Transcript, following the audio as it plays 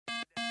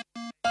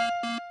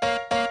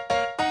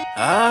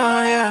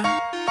Ah, yeah.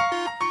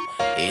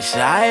 It's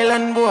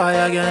Island Boy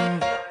again.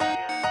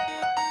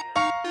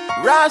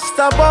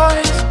 Rasta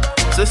Boys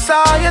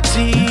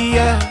Society,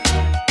 yeah.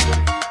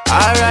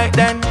 Alright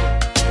then.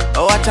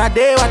 Oh, what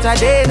a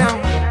day now.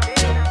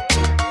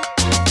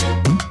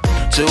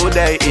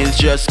 Today is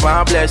just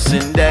my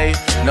blessing day.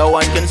 No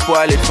one can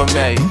spoil it for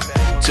me.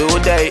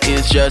 Today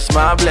is just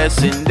my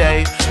blessing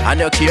day. I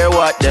don't care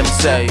what them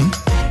say.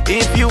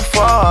 If you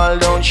fall,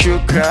 don't you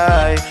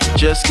cry.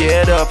 Just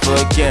get up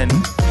again.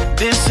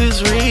 This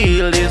is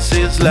real, this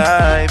is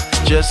life.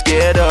 Just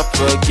get up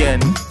again.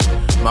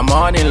 My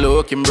morning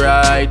looking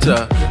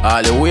brighter.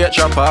 All the weight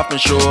drop off my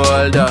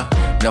shoulder.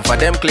 Enough of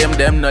them claim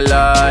them no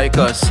like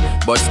us,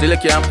 but still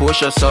can't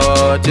push us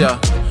out, yeah.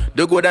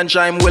 The good and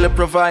time will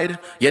provide.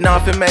 You know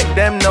if you make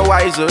them no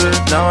wiser.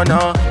 No,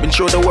 no, been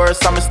through the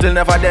worst, I'm still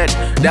never dead.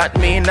 That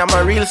mean I'm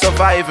a real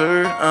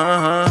survivor.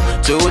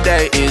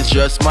 Today is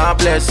just my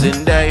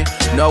blessing day.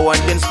 No one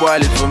can spoil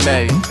it for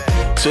me.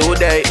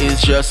 Today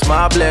is just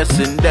my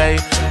blessing day.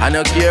 I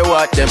don't care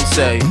what them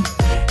say.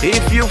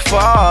 If you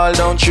fall,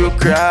 don't you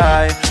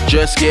cry.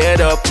 Just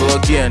get up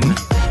again.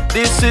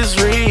 This is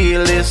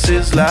real, this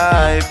is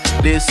life.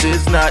 This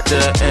is not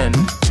the end.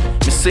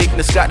 My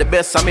sickness got the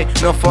best of me.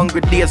 No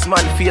hungry days,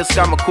 man. Face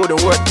scam, I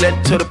couldn't work,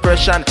 led to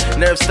depression.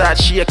 Nerves start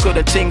shake,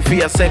 couldn't think for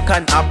a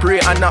second. I pray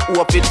and I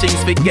hope it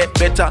things will get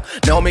better.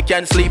 Now me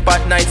can sleep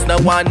at nights, no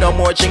one, no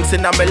more jinx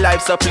in my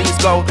life, so please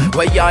go.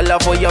 Where y'all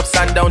love, where your ups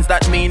and downs,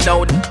 that mean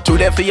no.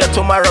 Today for you,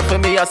 tomorrow for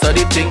me, I saw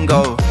the thing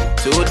go.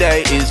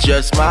 Today is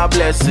just my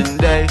blessing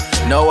day.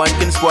 No one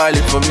can spoil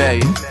it for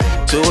me.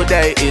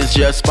 Today is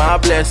just my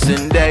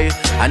blessing day.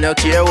 I don't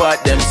care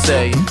what them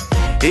say.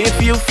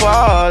 If you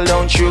fall,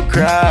 don't you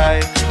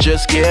cry.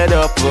 Just get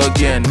up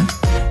again.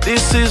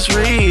 This is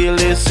real,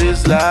 this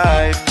is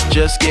life.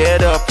 Just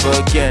get up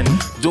again.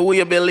 Do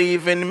you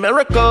believe in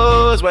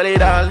miracles? Well,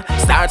 it all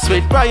starts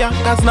with prayer.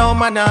 Cause no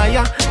man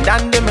higher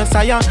than the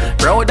Messiah.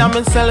 Proud of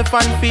myself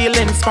and feel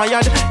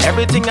inspired.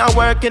 Everything I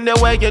work in the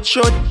way it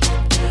should.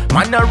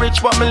 Man not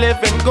rich but me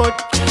living good.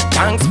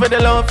 Thanks for the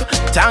love,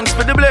 thanks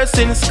for the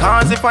blessings.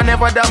 Cause if I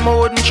never that I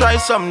wouldn't try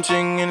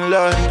something in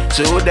life.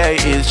 Today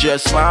is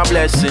just my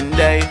blessing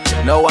day.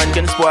 No one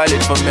can spoil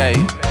it for me.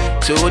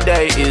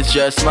 Today is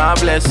just my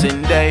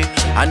blessing day.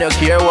 I don't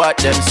care what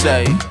them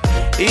say.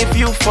 If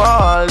you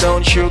fall,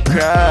 don't you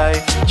cry.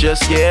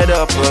 Just get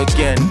up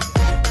again.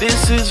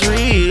 This is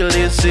real,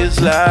 this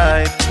is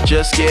life.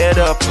 Just get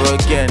up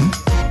again.